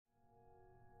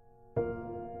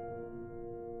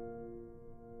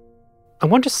I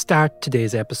want to start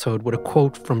today's episode with a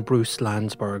quote from Bruce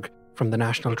Landsberg from the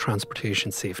National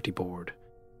Transportation Safety Board.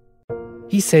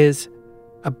 He says,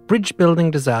 "A bridge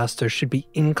building disaster should be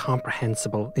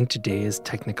incomprehensible in today's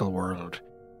technical world.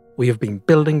 We have been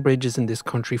building bridges in this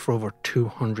country for over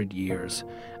 200 years,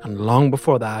 and long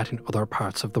before that in other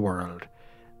parts of the world.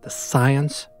 The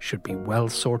science should be well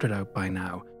sorted out by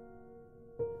now.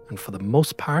 And for the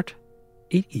most part,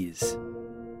 it is."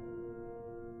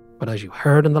 But as you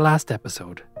heard in the last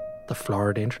episode, the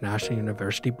Florida International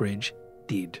University Bridge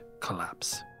did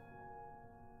collapse.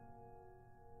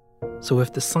 So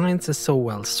if the science is so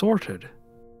well sorted,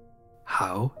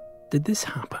 how did this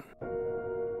happen?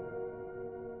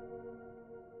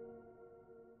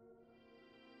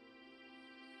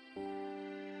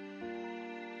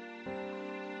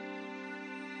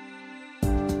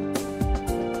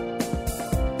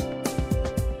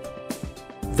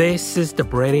 This is the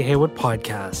Brady Haywood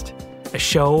Podcast, a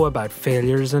show about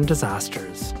failures and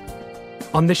disasters.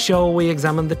 On this show, we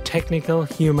examine the technical,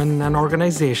 human, and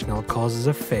organisational causes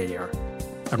of failure,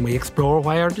 and we explore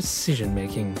why our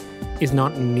decision-making is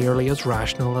not nearly as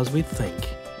rational as we think.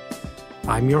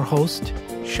 I'm your host,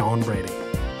 Sean Brady.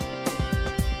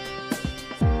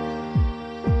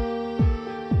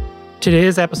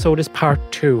 Today's episode is part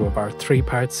 2 of our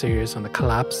 3-part series on the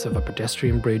collapse of a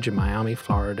pedestrian bridge in Miami,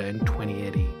 Florida in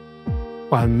 2018.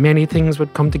 While many things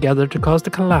would come together to cause the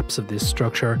collapse of this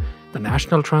structure, the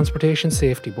National Transportation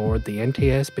Safety Board, the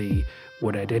NTSB,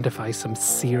 would identify some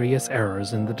serious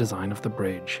errors in the design of the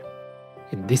bridge.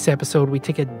 In this episode, we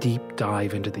take a deep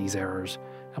dive into these errors,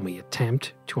 and we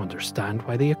attempt to understand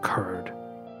why they occurred.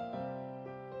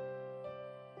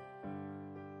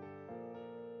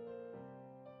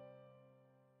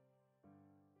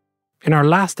 In our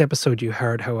last episode, you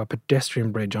heard how a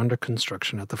pedestrian bridge under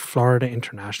construction at the Florida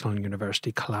International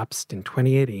University collapsed in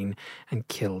 2018 and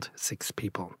killed 6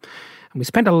 people. And we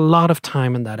spent a lot of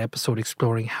time in that episode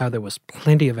exploring how there was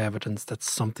plenty of evidence that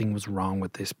something was wrong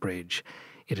with this bridge.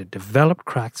 It had developed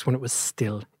cracks when it was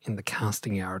still in the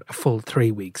casting yard a full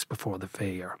 3 weeks before the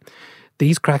failure.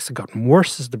 These cracks had gotten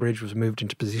worse as the bridge was moved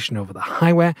into position over the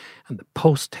highway and the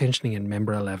post-tensioning in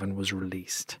Member 11 was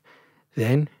released.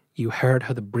 Then you heard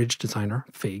how the bridge designer,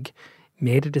 FIG,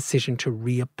 made a decision to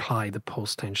reapply the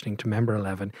post-tensioning to Member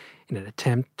 11 in an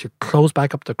attempt to close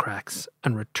back up the cracks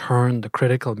and return the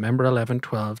critical Member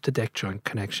 11-12 to deck joint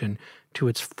connection to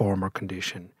its former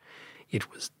condition. It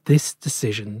was this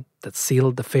decision that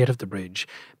sealed the fate of the bridge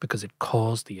because it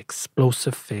caused the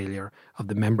explosive failure of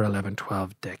the Member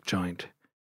 11-12 deck joint.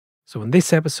 So in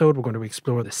this episode, we're going to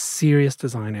explore the serious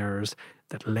design errors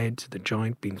that led to the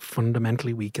joint being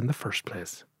fundamentally weak in the first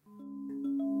place.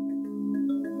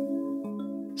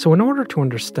 So in order to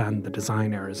understand the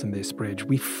design errors in this bridge,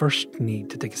 we first need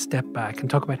to take a step back and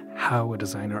talk about how a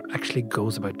designer actually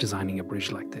goes about designing a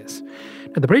bridge like this.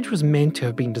 Now, the bridge was meant to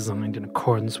have been designed in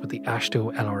accordance with the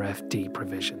AASHTO LRF-D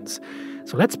provisions.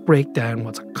 So let's break down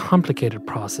what's a complicated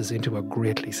process into a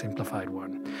greatly simplified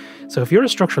one. So if you're a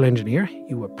structural engineer,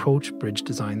 you approach bridge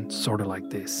design sort of like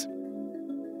this.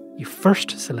 You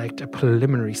first select a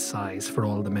preliminary size for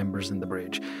all the members in the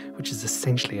bridge, which is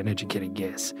essentially an educated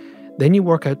guess. Then you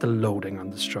work out the loading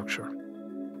on the structure.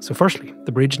 So firstly,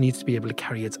 the bridge needs to be able to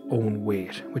carry its own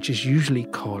weight, which is usually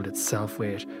called its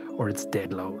self-weight or its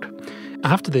dead load.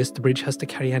 After this, the bridge has to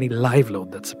carry any live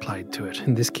load that's applied to it.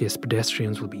 In this case,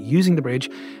 pedestrians will be using the bridge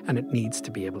and it needs to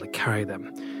be able to carry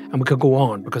them. And we could go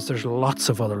on because there's lots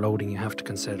of other loading you have to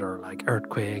consider, like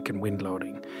earthquake and wind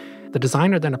loading. The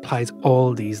designer then applies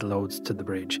all these loads to the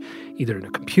bridge, either in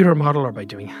a computer model or by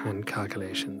doing hand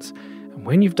calculations. And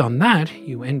when you've done that,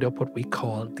 you end up what we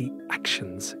call the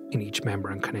actions in each member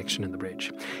and connection in the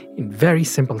bridge. In very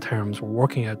simple terms, we're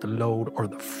working out the load or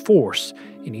the force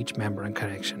in each member and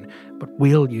connection, but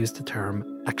we'll use the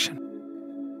term action.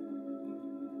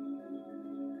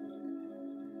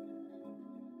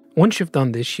 Once you've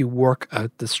done this, you work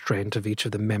out the strength of each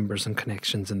of the members and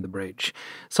connections in the bridge.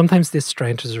 Sometimes this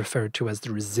strength is referred to as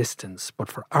the resistance,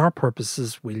 but for our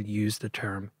purposes, we'll use the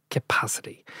term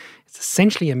capacity. It's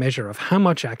essentially a measure of how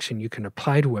much action you can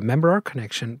apply to a member or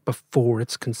connection before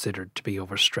it's considered to be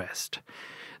overstressed.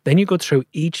 Then you go through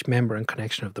each member and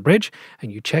connection of the bridge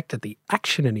and you check that the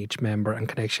action in each member and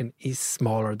connection is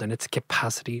smaller than its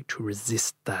capacity to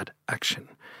resist that action.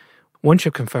 Once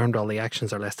you've confirmed all the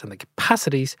actions are less than the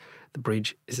capacities, the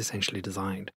bridge is essentially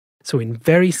designed. So in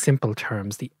very simple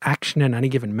terms, the action in any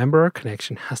given member or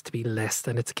connection has to be less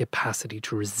than its capacity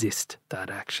to resist that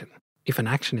action. If an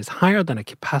action is higher than a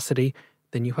capacity,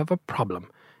 then you have a problem,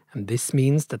 and this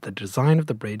means that the design of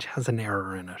the bridge has an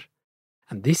error in it.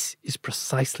 And this is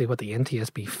precisely what the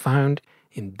NTSB found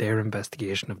in their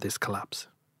investigation of this collapse.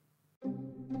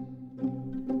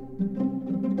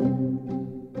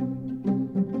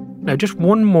 Now, just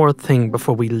one more thing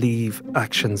before we leave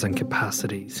actions and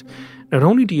capacities. Not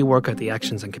only do you work out the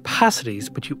actions and capacities,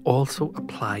 but you also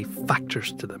apply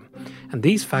factors to them. And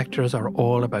these factors are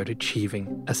all about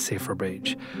achieving a safer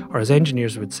bridge, or as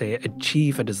engineers would say,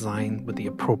 achieve a design with the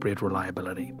appropriate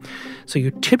reliability. So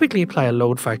you typically apply a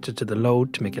load factor to the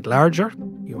load to make it larger,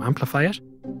 you amplify it,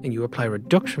 and you apply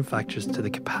reduction factors to the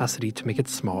capacity to make it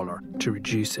smaller, to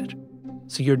reduce it.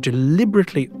 So you're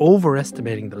deliberately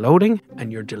overestimating the loading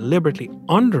and you're deliberately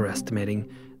underestimating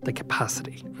the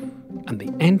capacity. And the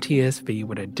NTSB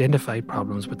would identify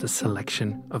problems with the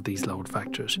selection of these load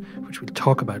factors, which we'll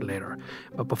talk about later.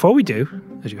 But before we do,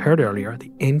 as you heard earlier,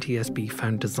 the NTSB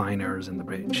found design errors in the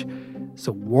bridge.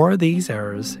 So were these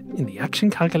errors in the action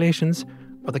calculations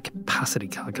or the capacity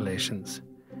calculations?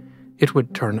 It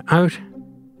would turn out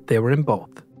they were in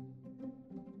both.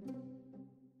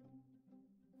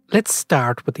 Let's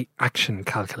start with the action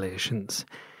calculations.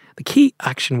 The key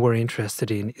action we're interested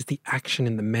in is the action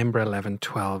in the member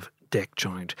 1112 deck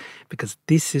joint, because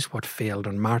this is what failed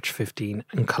on March 15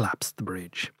 and collapsed the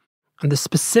bridge. And the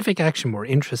specific action we're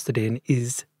interested in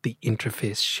is the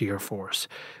interface shear force,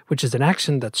 which is an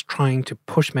action that's trying to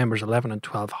push members 11 and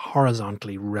 12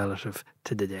 horizontally relative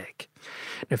to the deck.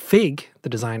 Now, FIG, the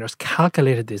designers,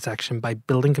 calculated this action by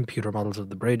building computer models of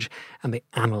the bridge, and they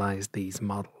analysed these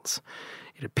models.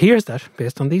 It appears that,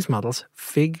 based on these models,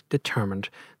 FIG determined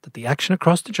that the action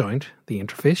across the joint, the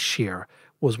interface shear,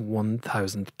 was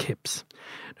 1,000 kips.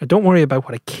 Now, don't worry about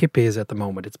what a kip is at the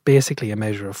moment. It's basically a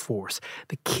measure of force.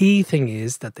 The key thing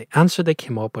is that the answer they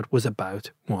came up with was about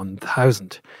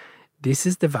 1,000. This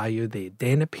is the value they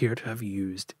then appear to have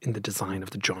used in the design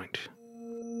of the joint.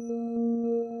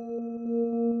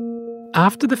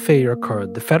 After the failure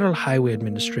occurred, the Federal Highway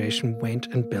Administration went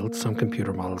and built some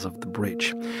computer models of the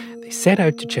bridge. They set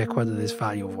out to check whether this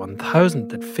value of 1,000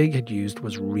 that FIG had used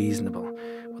was reasonable.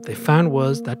 What they found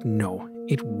was that no,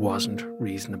 it wasn't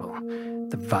reasonable.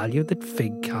 The value that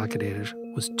FIG calculated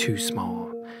was too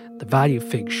small. The value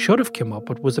FIG should have come up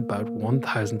with was about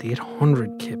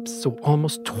 1,800 kips, so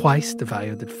almost twice the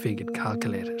value that FIG had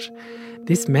calculated.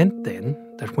 This meant then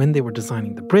that when they were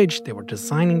designing the bridge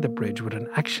with an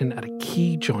action at a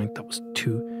key joint that was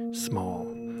too small.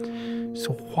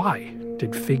 So why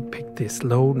did FIG pick this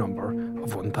low number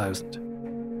of 1,000?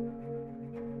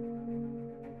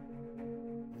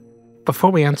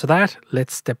 Before we answer that,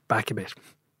 let's step back a bit.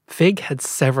 FIG had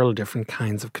several different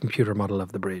kinds of computer model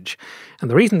of the bridge,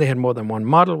 and the reason they had more than one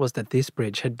model was that this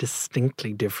bridge had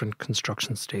distinctly different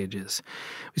construction stages.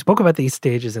 We spoke about these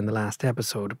stages in the last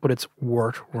episode, but it's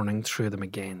worth running through them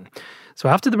again. So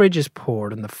after the bridge is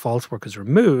poured and the false work is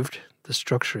removed, the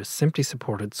structure is simply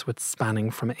supported so it's spanning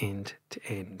from end to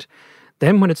end.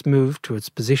 Then when it's moved to its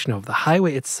position of the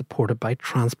highway, it's supported by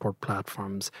transport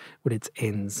platforms with its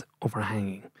ends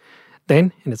overhanging.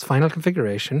 Then, in its final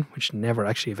configuration, which never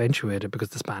actually eventuated because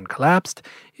the span collapsed,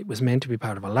 it was meant to be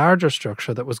part of a larger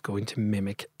structure that was going to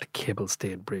mimic a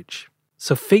cable-stayed bridge.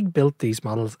 So FIG built these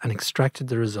models and extracted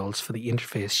the results for the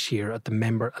interface shear at the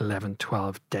member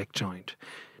 1112 deck joint.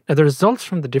 Now, the results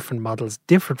from the different models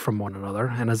differed from one another,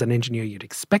 and as an engineer you'd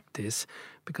expect this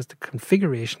because the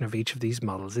configuration of each of these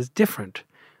models is different.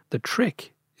 The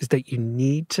trick is that you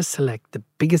need to select the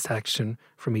biggest action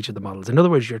from each of the models. In other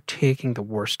words, you're taking the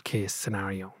worst case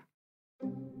scenario.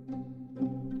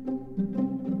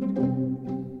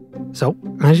 So,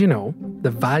 as you know, the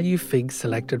value FIG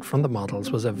selected from the models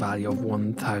was a value of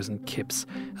 1,000 kips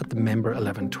at the member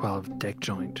 1112 deck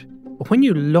joint. But when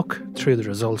you look through the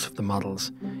results of the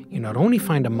models, you not only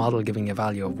find a model giving a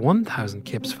value of 1,000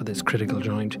 kips for this critical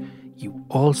joint, you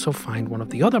also find one of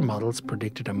the other models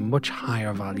predicted a much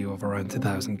higher value of around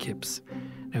 2,000 kips.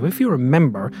 Now, if you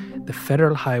remember, the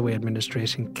Federal Highway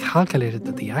Administration calculated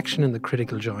that the action in the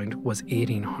critical joint was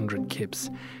 1,800 kips.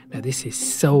 Now, this is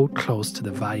so close to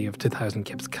the value of 2,000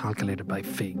 kips calculated by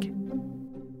FIG.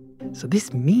 So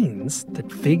this means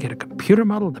that FIG had a computer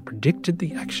model that predicted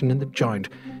the action in the joint,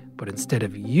 but instead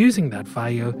of using that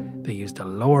value, they used a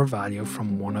lower value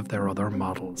from one of their other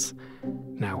models.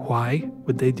 Now, why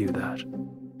would they do that?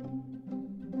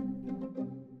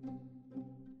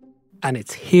 And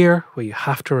it's here where you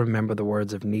have to remember the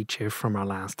words of Nietzsche from our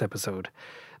last episode.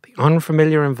 The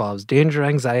unfamiliar involves danger,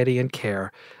 anxiety, and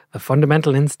care. The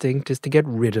fundamental instinct is to get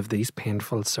rid of these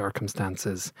painful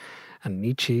circumstances. And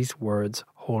Nietzsche's words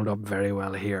hold up very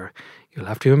well here. You'll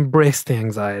have to embrace the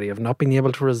anxiety of not being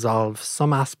able to resolve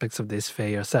some aspects of this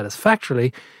failure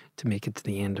satisfactorily to make it to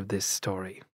the end of this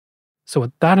story. So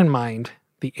with that in mind,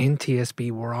 the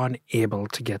NTSB were unable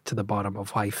to get to the bottom of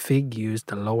why FIG used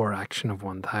the lower action of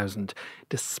 1000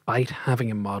 despite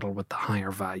having a model with the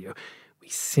higher value. We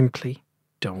simply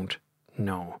don't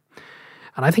know.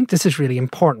 And I think this is really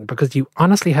important because you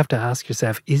honestly have to ask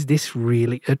yourself, is this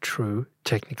really a true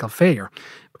technical failure?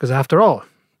 Because after all,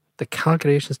 the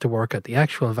calculations to work out the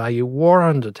actual value were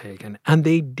undertaken and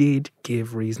they did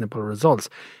give reasonable results.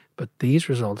 But these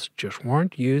results just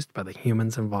weren't used by the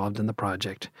humans involved in the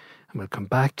project. And we'll come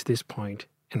back to this point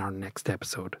in our next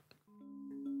episode.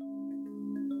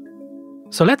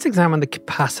 So let's examine the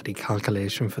capacity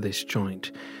calculation for this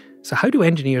joint. So how do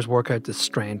engineers work out the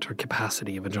strength or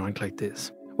capacity of a joint like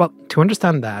this? Well, to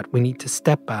understand that, we need to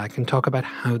step back and talk about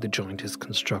how the joint is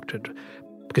constructed.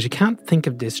 Because you can't think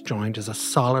of this joint as a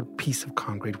solid piece of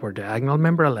concrete where diagonal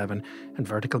member 11 and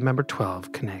vertical member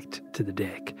 12 connect to the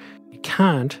deck. You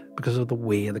can't because of the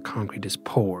way the concrete is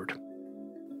poured.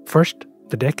 First,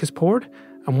 the deck is poured,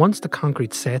 and once the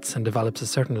concrete sets and develops a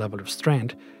certain level of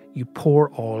strength, you pour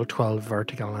all 12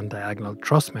 vertical and diagonal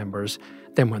truss members.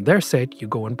 Then when they're set, you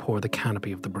go and pour the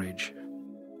canopy of the bridge.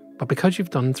 But because you've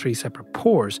done 3 separate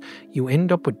pours, you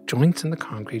end up with joints in the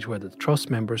concrete where the truss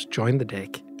members join the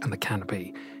deck and the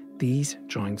canopy. These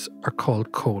joints are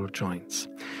called cold joints.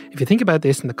 If you think about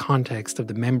this in the context of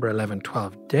the member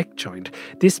 11-12 deck joint,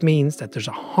 this means that there's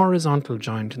a horizontal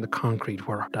joint in the concrete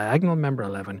where diagonal member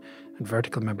 11 and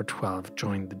vertical member 12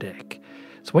 join the deck.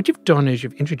 So what you've done is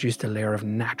you've introduced a layer of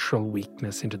natural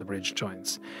weakness into the bridge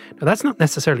joints. Now that's not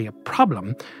necessarily a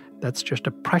problem, that's just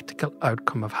a practical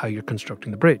outcome of how you're constructing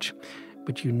the bridge.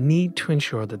 But you need to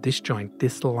ensure that this joint,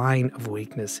 this line of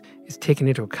weakness, is taken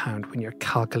into account when you're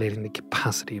calculating the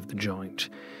capacity of the joint.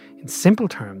 In simple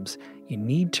terms, you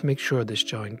need to make sure this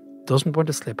joint doesn't want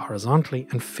to slip horizontally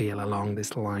and fail along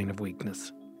this line of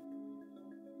weakness.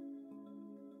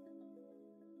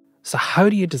 So how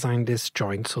do you design this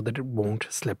joint so that it won't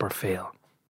slip or fail?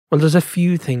 Well, there's a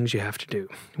few things you have to do.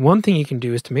 One thing you can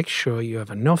do is to make sure you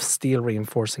have enough steel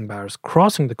reinforcing bars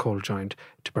crossing the cold joint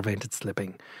to prevent it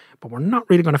slipping. But we're not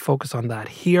really going to focus on that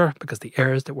here because the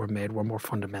errors that were made were more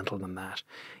fundamental than that.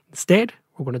 Instead,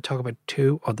 we're going to talk about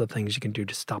 2 other things you can do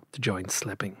to stop the joint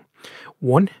slipping.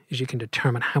 One is you can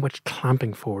determine how much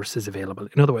clamping force is available.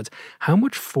 In other words, how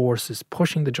much force is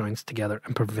pushing the joints together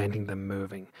and preventing them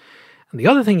moving. And the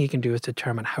other thing you can do is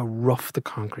determine how rough the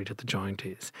concrete at the joint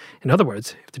is. In other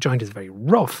words, if the joint is very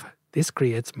rough, this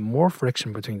creates more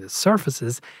friction between the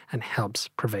surfaces and helps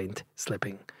prevent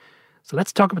slipping. So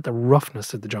let's talk about the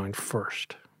roughness of the joint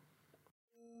first.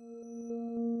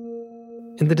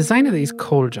 In the design of these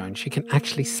cold joints, you can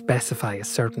actually specify a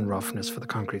certain roughness for the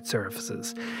concrete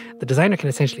surfaces. The designer can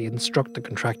essentially instruct the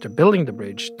contractor building the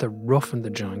bridge to roughen the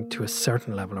joint to a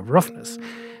certain level of roughness.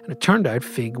 And it turned out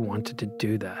FIG wanted to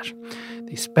do that.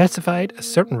 They specified a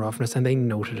certain roughness and they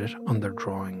noted it on their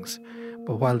drawings.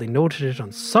 But while they noted it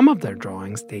on some of their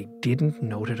drawings, they didn't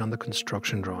note it on the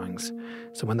construction drawings.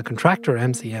 So when the contractor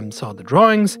MCM saw the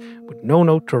drawings with no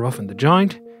note to roughen the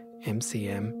joint,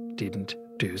 MCM didn't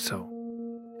do so.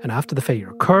 And after the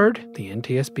failure occurred, the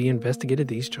NTSB investigated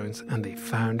these joints and they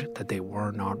found that they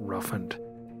were not roughened.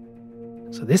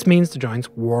 So this means the joints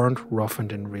weren't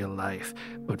roughened in real life,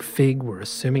 but FIG were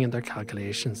assuming in their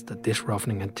calculations that this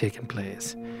roughening had taken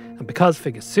place. And because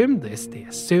FIG assumed this, they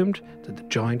assumed that the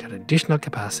joint had additional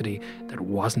capacity that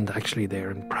wasn't actually there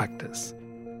in practice.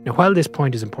 Now, while this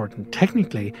point is important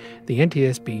technically, the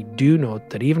NTSB do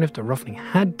note that even if the roughening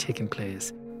had taken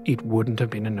place, it wouldn't have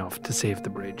been enough to save the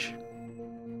bridge.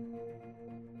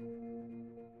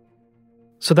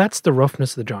 So that's the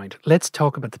roughness of the joint. Let's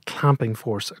talk about the clamping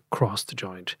force across the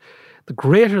joint. The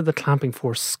greater the clamping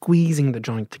force squeezing the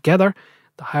joint together,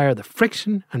 the higher the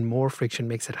friction, and more friction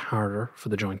makes it harder for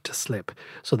the joint to slip.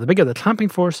 So the bigger the clamping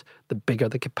force, the bigger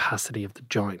the capacity of the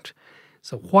joint.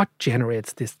 So what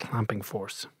generates this clamping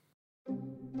force?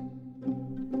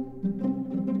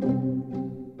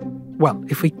 Well,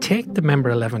 if we take the member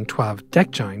 11-12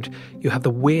 deck joint, you have the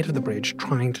weight of the bridge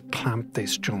trying to clamp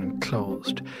this joint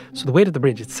closed. So the weight of the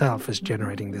bridge itself is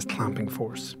generating this clamping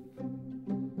force.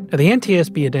 Now, the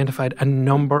NTSB identified a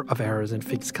number of errors in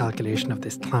FIG's calculation of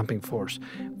this clamping force.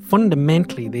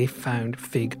 Fundamentally, they found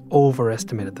FIG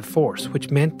overestimated the force, which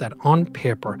meant that on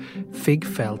paper, FIG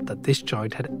felt that this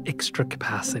joint had extra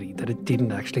capacity that it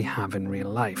didn't actually have in real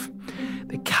life.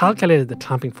 They calculated the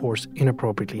clamping force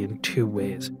inappropriately in 2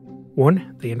 ways.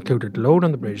 One, they included load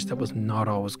on the bridge that was not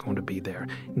always going to be there,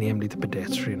 namely the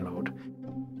pedestrian load.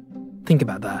 Think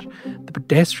about that. The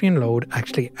pedestrian load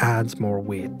actually adds more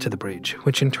weight to the bridge,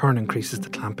 which in turn increases the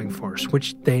clamping force,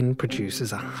 which then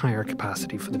produces a higher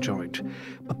capacity for the joint.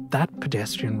 But that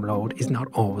pedestrian load is not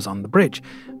always on the bridge,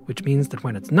 which means that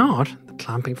when it's not, the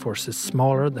clamping force is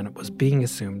smaller than it was being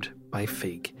assumed by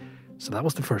Fig. So that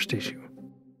was the first issue.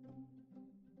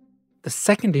 The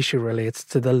second issue relates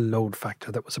to the load factor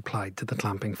that was applied to the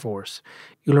clamping force.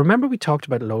 You'll remember we talked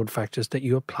about load factors that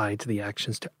you apply to the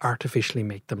actions to artificially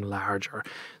make them larger.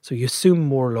 So you assume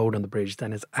more load on the bridge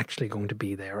than is actually going to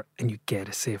be there, and you get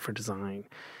a safer design.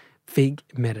 Fig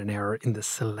made an error in the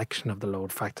selection of the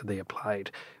load factor they applied,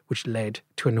 which led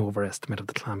to an overestimate of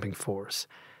the clamping force.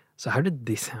 So how did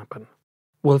this happen?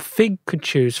 Well, Fig could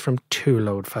choose from two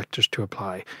load factors to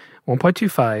apply,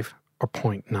 1.25 or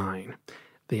 0.9.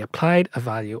 They applied a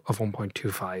value of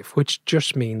 1.25, which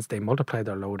just means they multiply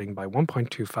their loading by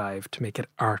 1.25 to make it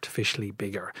artificially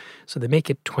bigger. So they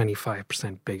make it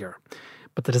 25% bigger.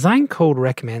 But the design code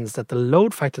recommends that the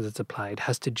load factor that's applied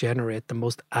has to generate the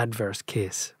most adverse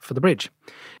case for the bridge.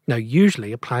 Now,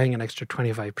 usually applying an extra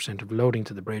 25% of loading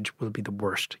to the bridge will be the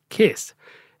worst case,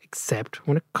 except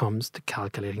when it comes to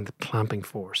calculating the clamping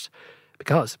force.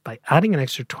 Because by adding an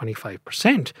extra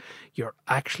 25%, you're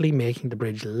actually making the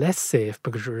bridge less safe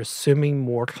because you're assuming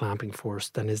more clamping force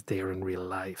than is there in real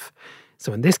life.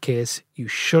 So in this case, you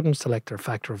shouldn't select a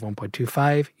factor of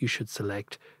 1.25, you should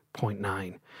select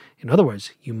 0.9. In other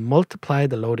words, you multiply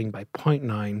the loading by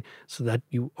 0.9 so that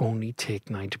you only take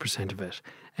 90% of it,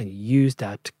 and you use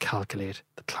that to calculate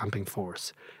the clamping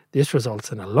force. This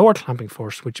results in a lower clamping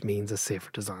force, which means a safer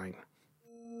design.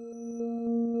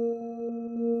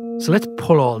 So let's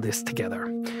pull all this together.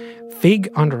 Fig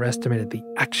underestimated the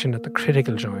action at the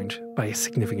critical joint by a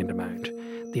significant amount.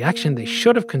 The action they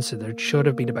should have considered should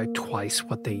have been about twice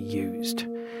what they used.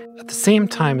 At the same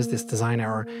time as this design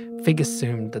error, Fig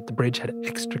assumed that the bridge had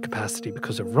extra capacity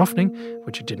because of roughening,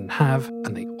 which it didn't have,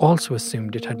 and they also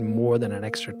assumed it had more than an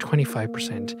extra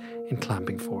 25% in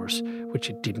clamping force, which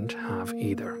it didn't have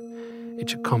either. It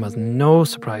should come as no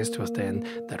surprise to us then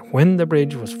that when the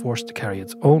bridge was forced to carry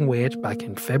its own weight back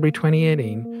in February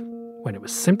 2018, when it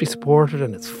was simply supported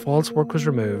and its false work was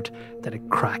removed, that it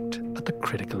cracked at the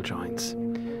critical joints.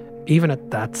 Even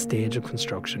at that stage of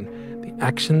construction, the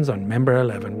actions on member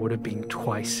 11 would have been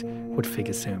twice what Fig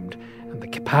assumed, and the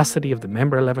capacity of the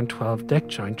member 11-12 deck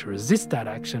joint to resist that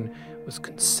action was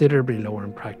considerably lower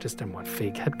in practice than what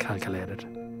Fig had calculated.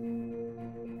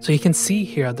 So you can see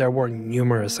here there were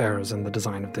numerous errors in the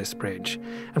design of this bridge.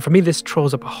 And for me, this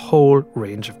throws up a whole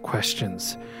range of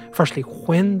questions. Firstly,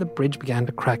 when the bridge began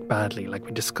to crack badly, like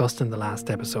we discussed in the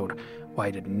last episode, why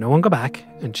did no one go back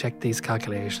and check these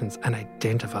calculations and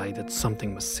identify that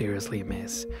something was seriously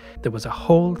amiss? There was a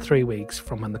whole 3 weeks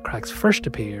from when the cracks first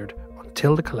appeared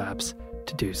until the collapse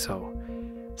to do so.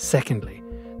 Secondly,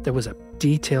 there was a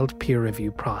detailed peer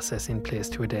review process in place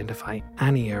to identify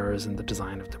any errors in the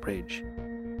design of the bridge.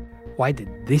 Why did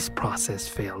this process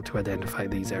fail to identify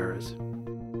these errors?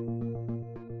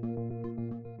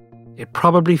 It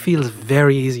probably feels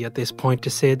very easy at this point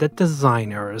to say that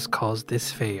design errors caused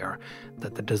this failure,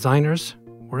 that the designers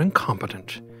were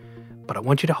incompetent. But I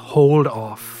want you to hold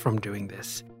off from doing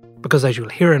this, because as you'll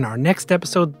hear in our next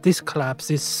episode, this collapse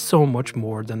is so much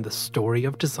more than the story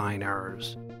of design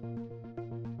errors.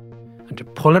 And to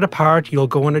pull it apart, you'll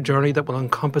go on a journey that will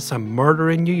encompass a murder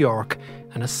in New York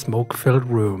and a smoke-filled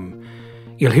room.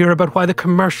 You'll hear about why the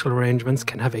commercial arrangements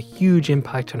can have a huge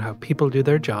impact on how people do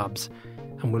their jobs,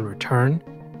 and we'll return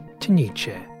to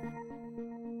Nietzsche.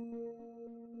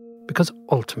 Because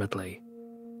ultimately,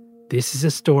 this is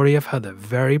a story of how the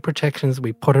very protections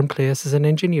we put in place as an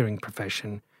engineering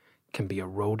profession can be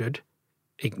eroded,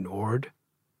 ignored,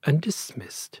 and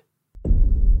dismissed.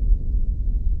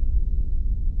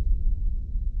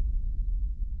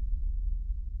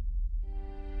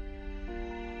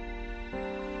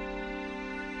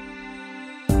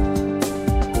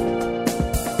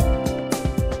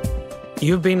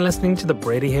 You've been listening to the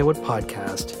Brady Haywood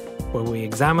podcast, where we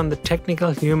examine the technical,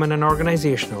 human and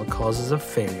organisational causes of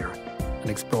failure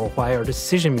and explore why our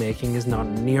decision-making is not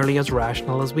nearly as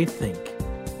rational as we think.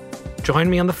 Join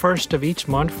me on the 1st of each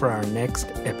month for our next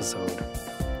episode.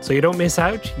 So you don't miss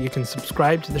out, you can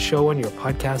subscribe to the show on your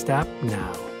podcast app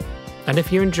now. And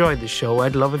if you enjoyed the show,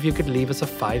 I'd love if you could leave us a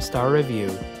 5-star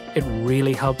review. It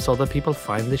really helps other people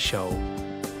find the show.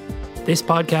 This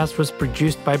podcast was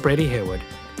produced by Brady Haywood,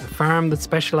 a firm that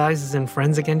specialises in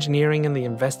forensic engineering and the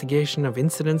investigation of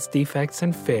incidents, defects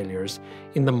and failures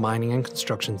in the mining and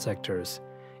construction sectors.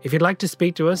 If you'd like to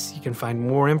speak to us, you can find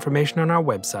more information on our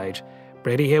website,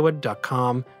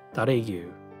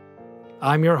 bradyhaywood.com.au.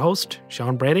 I'm your host,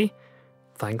 Sean Brady.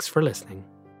 Thanks for listening.